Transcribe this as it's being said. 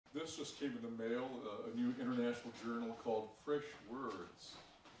this just came in the mail, a new international journal called Fresh Words.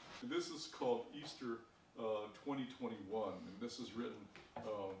 And this is called Easter 2021, and this is written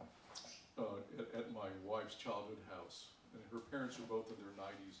at my wife's childhood house. And her parents are both in their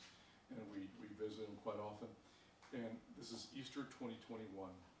 90s, and we visit them quite often. And this is Easter 2021.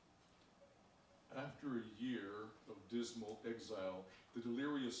 After a year of dismal exile, the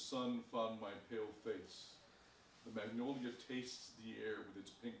delirious sun found my pale face. The magnolia tastes the air with its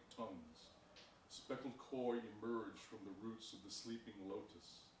pink tongues. Speckled koi emerge from the roots of the sleeping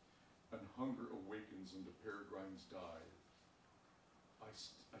lotus, and hunger awakens into peregrine's dive.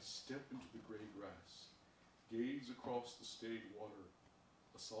 I step into the gray grass, gaze across the staid water.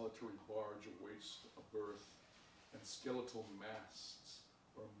 A solitary barge awaits a berth, and skeletal masts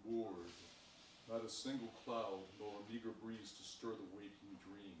are moored. Not a single cloud, nor a meager breeze to stir the waking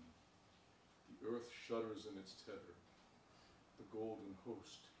dream. The earth shudders in its tether. The golden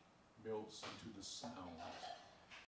host melts into the sound